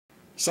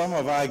Some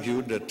have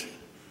argued that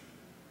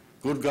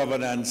good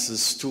governance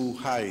is too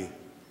high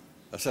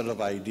a set of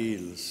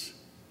ideals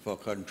for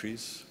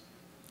countries,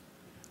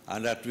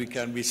 and that we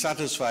can be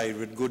satisfied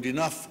with good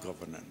enough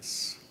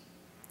governance.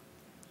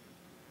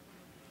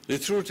 The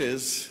truth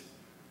is,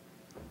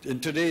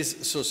 in today's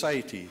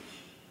society,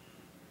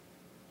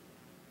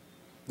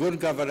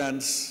 good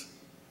governance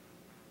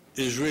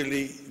is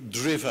really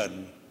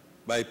driven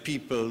by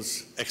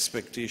people's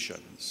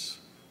expectations.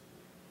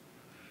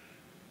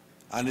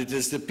 And it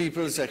is the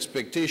people's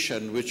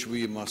expectation which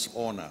we must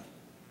honor.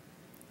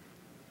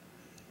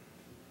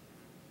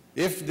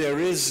 If there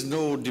is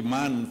no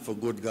demand for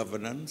good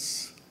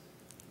governance,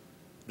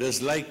 there's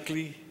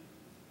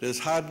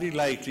hardly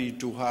likely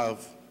to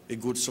have a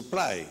good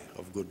supply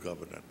of good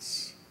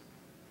governance.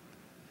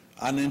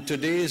 And in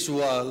today's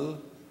world,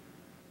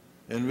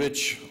 in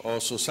which our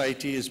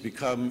society has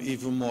become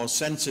even more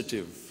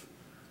sensitive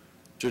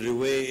to the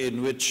way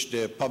in which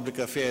their public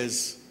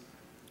affairs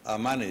are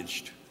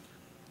managed,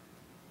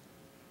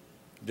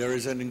 there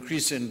is an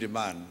increasing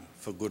demand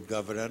for good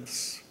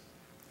governance,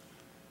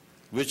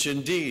 which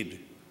indeed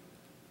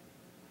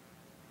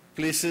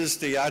places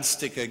the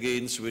yardstick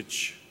against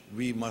which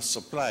we must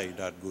supply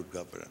that good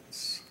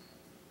governance.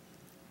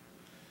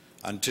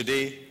 And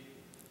today,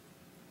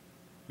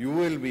 you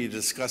will be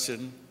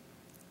discussing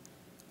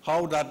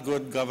how that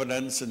good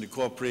governance in the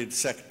corporate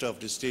sector of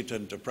the state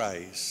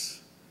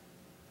enterprise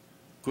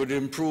could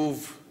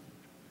improve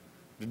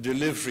the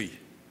delivery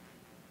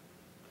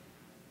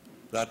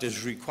that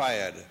is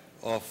required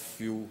of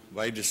you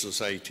by the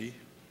society,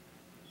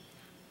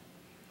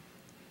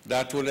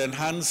 that will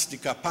enhance the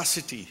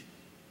capacity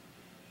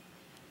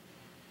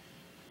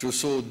to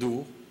so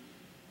do,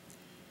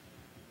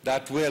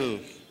 that will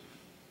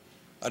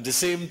at the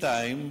same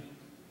time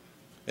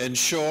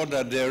ensure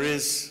that there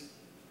is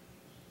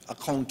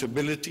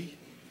accountability,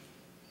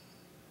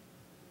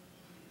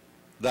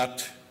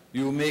 that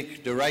you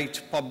make the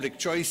right public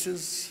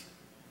choices,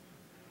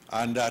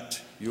 and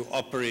that you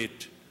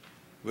operate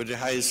with the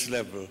highest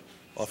level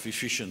of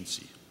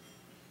efficiency.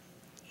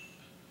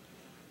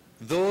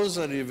 Those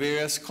are the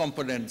various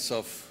components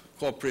of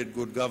corporate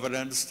good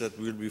governance that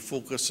we'll be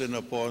focusing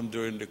upon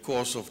during the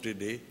course of the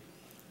day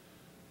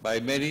by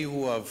many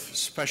who have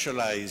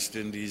specialized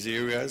in these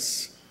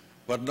areas,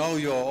 but now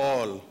you're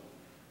all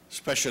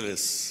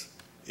specialists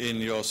in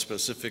your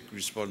specific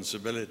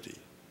responsibility.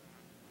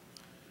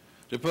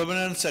 The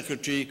Permanent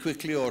Secretary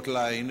quickly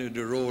outlined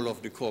the role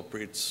of the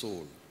corporation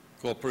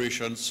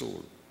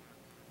soul.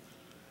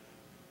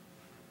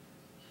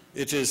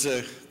 It is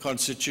a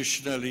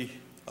constitutionally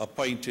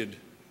appointed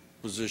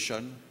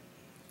position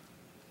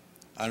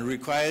and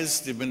requires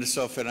the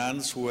Minister of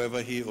Finance,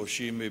 whoever he or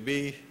she may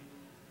be,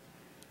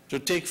 to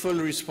take full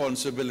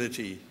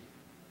responsibility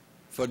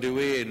for the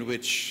way in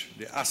which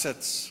the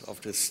assets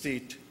of the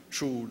state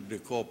through the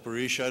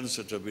corporations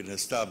that have been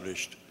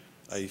established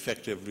are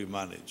effectively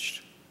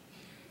managed.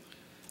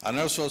 And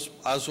as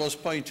was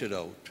pointed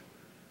out,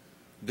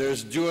 there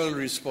is dual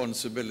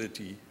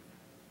responsibility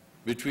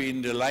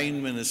between the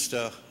line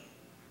minister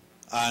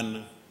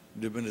and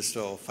the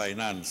Minister of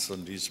Finance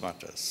on these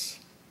matters.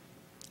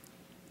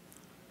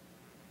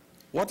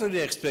 What are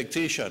the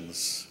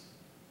expectations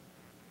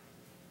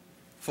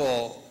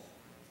for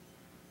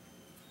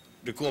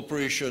the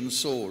corporation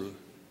soul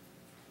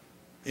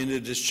in the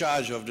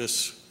discharge of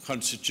this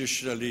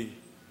constitutionally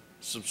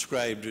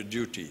subscribed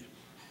duty?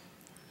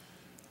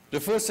 The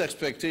first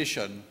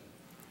expectation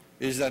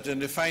is that in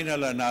the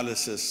final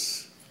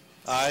analysis,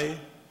 I,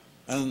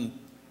 and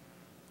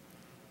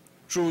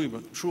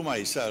through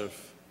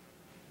myself,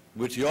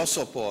 with your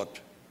support,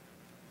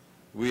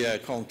 we are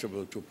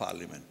accountable to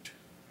Parliament.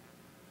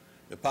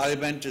 The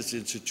Parliament is the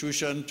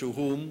institution to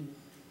whom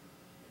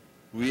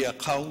we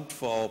account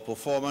for our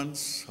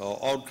performance, our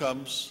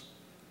outcomes,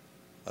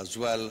 as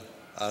well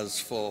as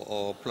for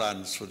our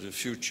plans for the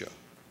future.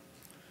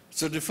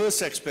 So the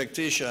first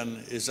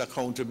expectation is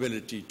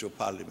accountability to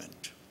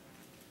Parliament.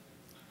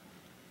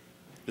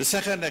 The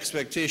second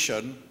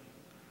expectation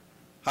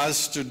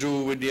has to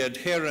do with the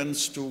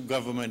adherence to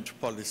government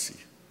policy.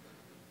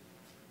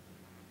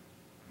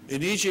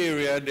 In each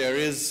area, there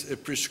is a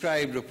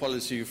prescribed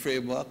policy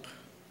framework,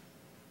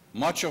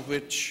 much of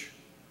which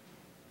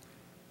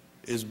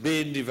is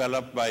being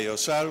developed by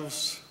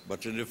yourselves,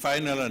 but in the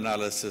final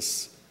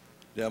analysis,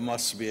 there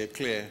must be a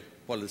clear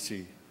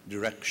policy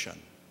direction.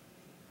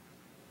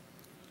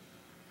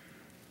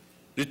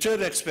 The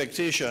third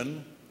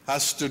expectation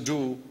has to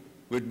do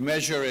with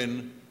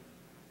measuring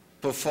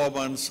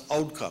performance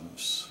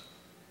outcomes.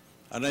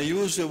 And I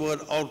use the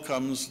word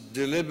outcomes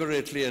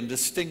deliberately and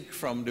distinct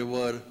from the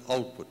word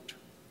output.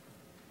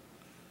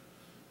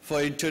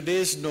 For in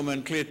today's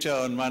nomenclature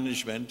on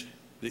management,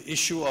 the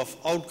issue of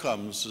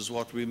outcomes is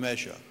what we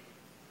measure.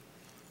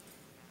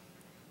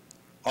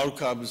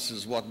 Outcomes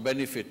is what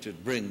benefit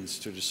it brings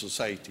to the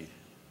society.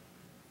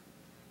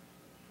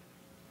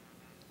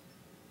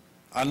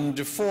 And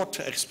the fourth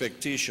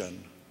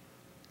expectation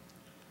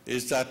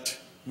is that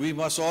we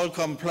must all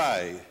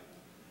comply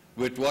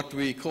with what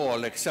we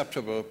call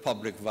acceptable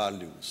public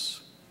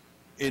values.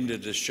 in the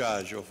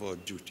discharge of our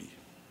duty.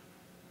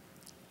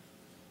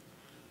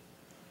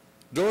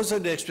 Those are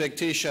the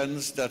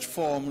expectations that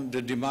form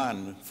the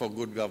demand for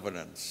good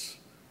governance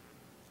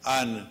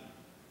and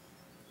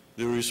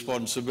the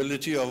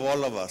responsibility of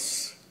all of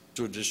us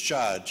to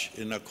discharge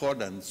in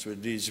accordance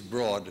with these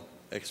broad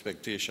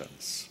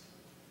expectations.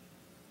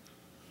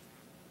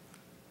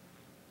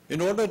 In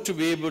order to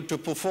be able to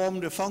perform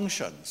the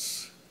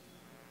functions,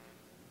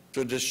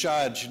 to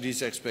discharge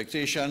these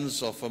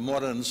expectations of a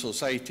modern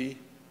society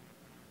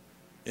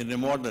in a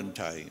modern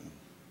time,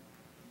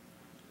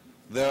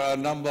 there are a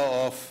number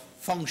of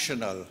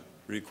functional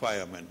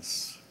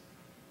requirements.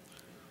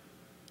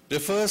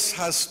 The first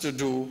has to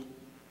do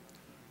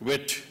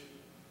with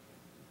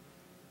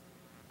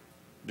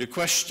the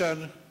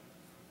question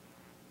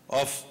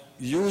of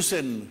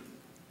using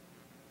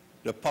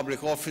the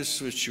public office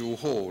which you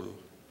hold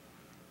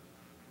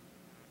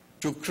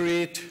to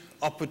create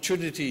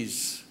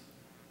opportunities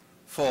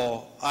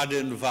for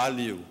adding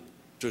value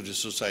to the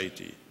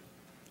society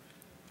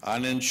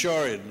and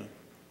ensuring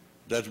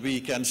that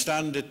we can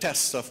stand the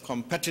test of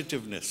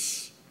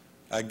competitiveness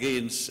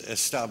against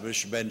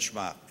established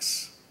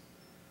benchmarks,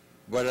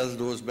 whether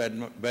those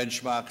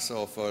benchmarks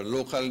are of a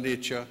local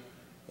nature,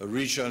 a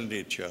regional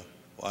nature,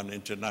 or an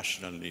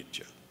international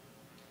nature.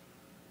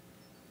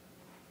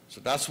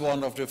 So that's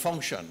one of the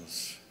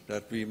functions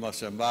that we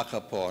must embark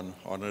upon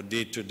on a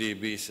day-to-day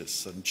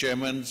basis. And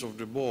chairmen of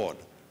the board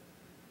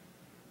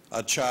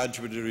are charged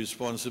with the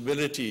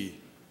responsibility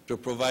to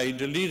provide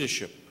the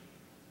leadership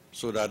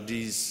so that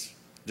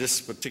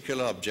this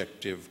particular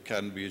objective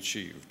can be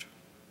achieved.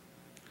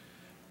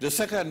 The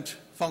second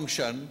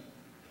function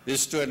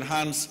is to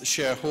enhance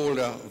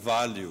shareholder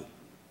value.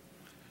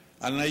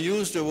 And I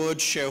use the word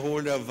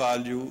shareholder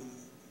value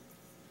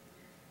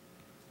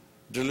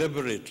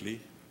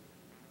deliberately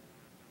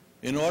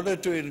in order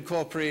to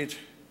incorporate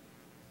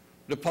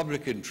the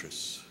public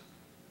interests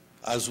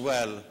as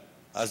well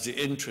as the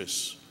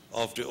interests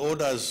of the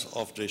owners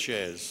of the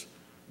shares,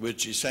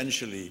 which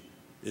essentially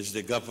is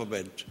the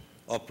government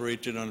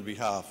operating on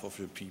behalf of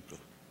the people.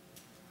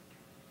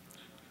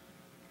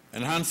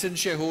 Enhancing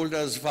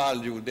shareholders'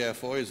 value,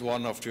 therefore, is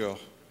one of your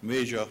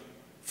major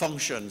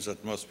functions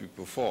that must be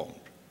performed.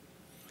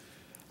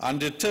 And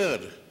the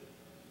third,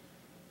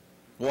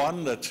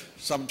 one that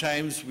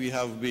sometimes we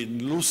have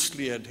been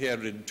loosely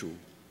adhering to,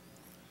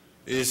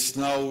 is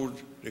now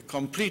the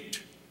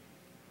complete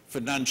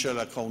financial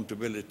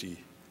accountability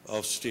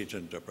of state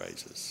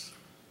enterprises.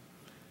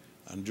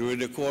 And during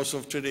the course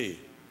of today,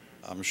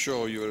 I'm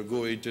sure you will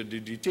go into the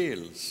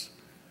details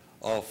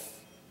of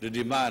the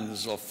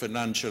demands of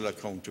financial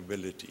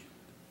accountability.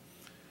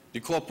 The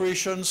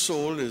corporation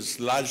sole is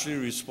largely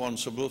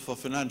responsible for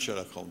financial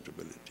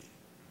accountability,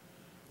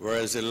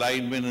 whereas the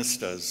line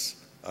ministers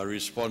are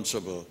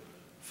responsible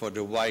for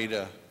the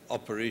wider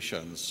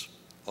operations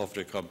of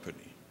the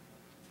company.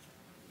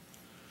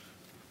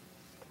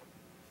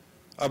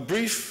 A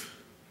brief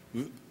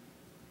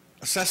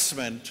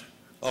assessment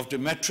of the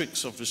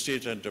metrics of the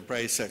state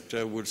enterprise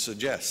sector would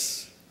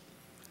suggest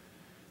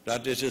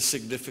that it is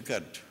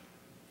significant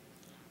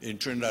in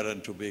Trinidad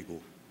and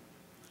Tobago.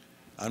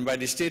 And by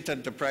the state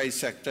enterprise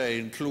sector, I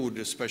include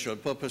the Special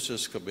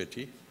Purposes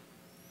Committee,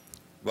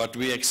 but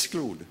we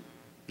exclude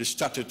the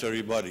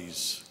statutory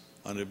bodies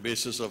on the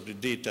basis of the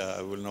data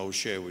I will now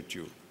share with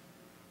you.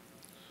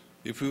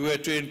 If we were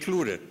to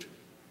include it,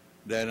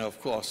 then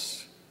of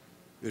course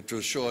it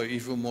will show an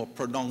even more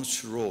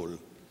pronounced role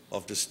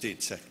of the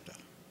state sector.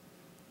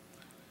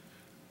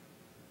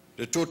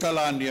 The total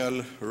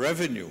annual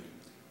revenue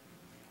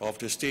of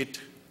the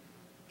state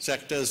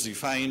sector as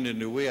defined in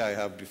the way I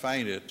have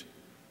defined it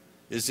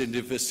is in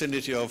the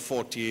vicinity of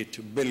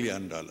 $48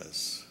 billion.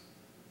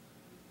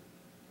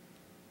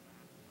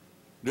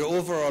 The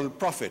overall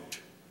profit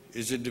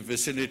is in the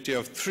vicinity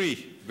of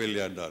 $3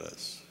 billion.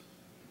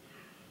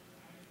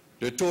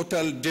 The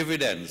total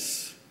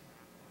dividends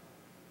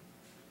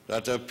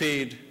that are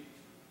paid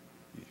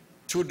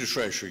to the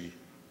Treasury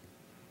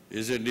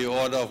is in the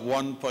order of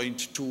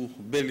 $1.2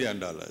 billion.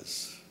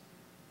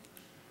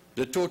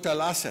 The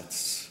total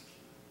assets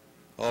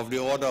of the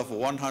order of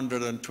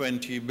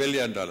 $120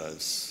 billion.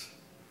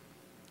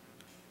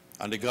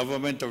 And the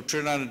government of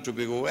Trinidad and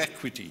Tobago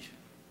equity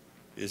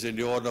is in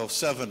the order of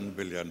 $7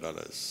 billion.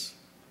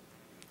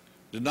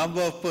 The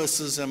number of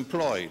persons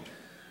employed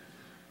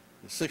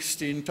is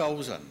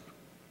 16,000.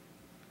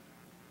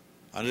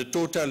 And the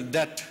total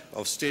debt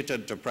of state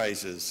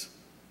enterprises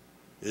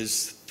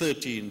is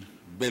 $13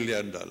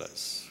 billion.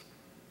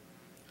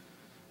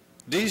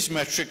 These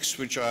metrics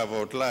which I have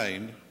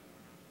outlined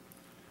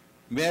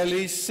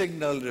merely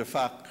signal the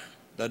fact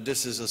that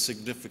this is a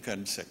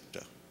significant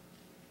sector.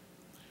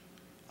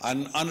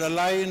 And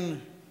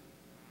underlying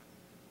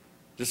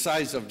the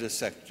size of this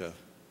sector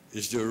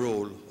is the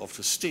role of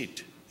the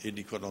state in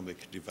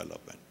economic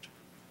development.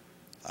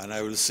 And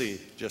I will say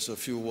just a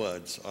few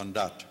words on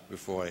that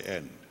before I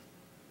end.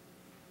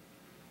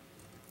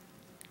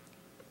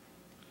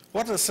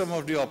 What are some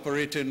of the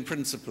operating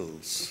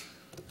principles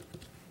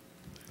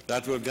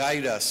that will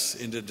guide us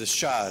in the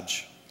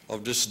discharge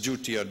of this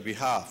duty on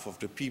behalf of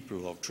the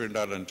people of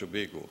Trinidad and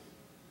Tobago.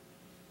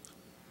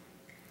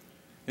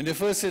 In the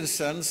first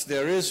instance,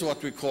 there is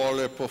what we call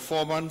a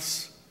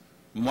performance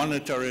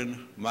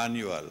monitoring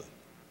manual,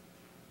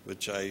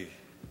 which I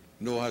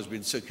know has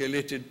been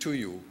circulated to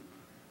you,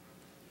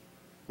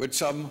 with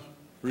some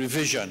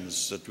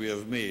revisions that we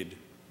have made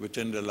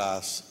within the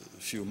last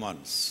few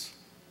months.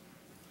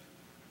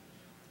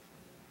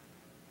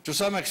 To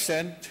some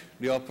extent,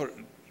 the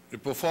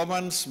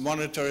performance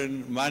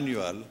monitoring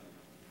manual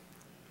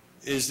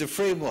is the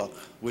framework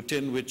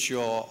within which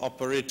your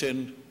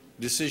operating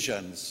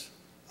decisions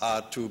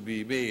are to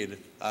be made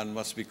and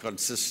must be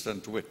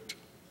consistent with.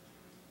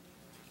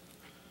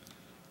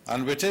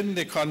 And within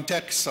the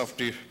context of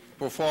the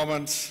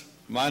performance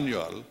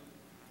manual,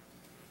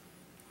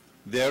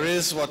 there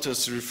is what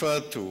is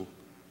referred to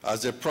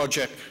as a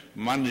project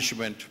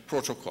management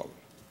protocol.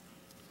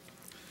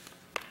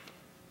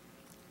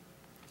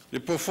 The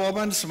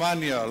performance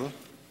manual,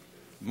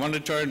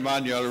 monitoring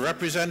manual,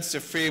 represents the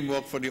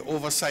framework for the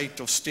oversight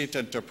of state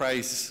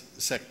enterprise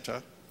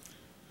sector.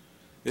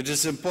 It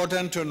is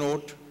important to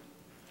note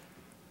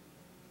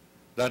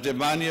that the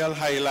manual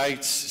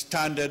highlights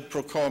standard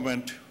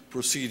procurement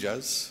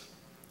procedures.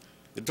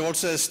 It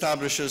also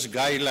establishes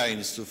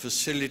guidelines to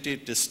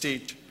facilitate the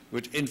state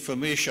with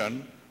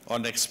information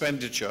on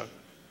expenditure,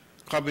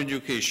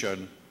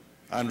 communication,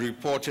 and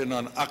reporting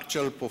on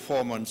actual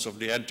performance of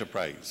the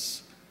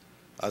enterprise,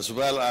 as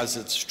well as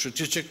its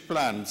strategic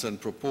plans and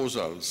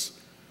proposals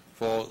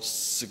for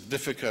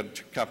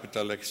significant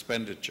capital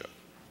expenditure.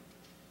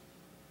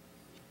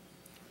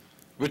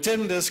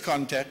 Within this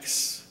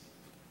context,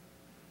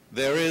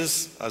 there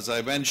is, as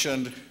I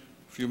mentioned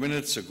a few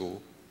minutes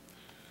ago,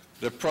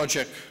 the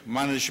project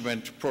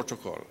management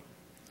protocol,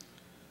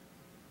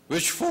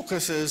 which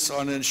focuses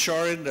on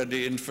ensuring that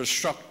the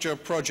infrastructure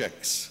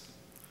projects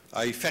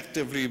are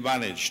effectively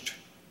managed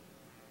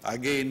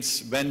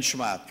against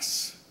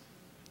benchmarks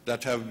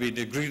that have been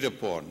agreed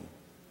upon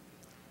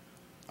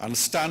and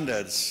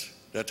standards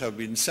that have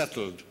been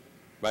settled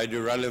by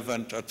the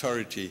relevant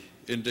authority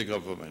in the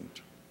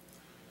government,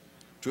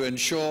 to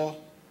ensure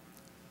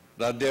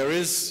that there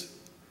is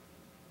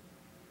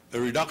a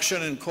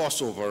reduction in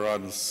cost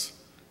overruns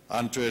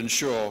and to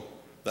ensure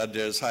that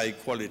there's high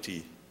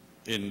quality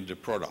in the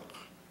product.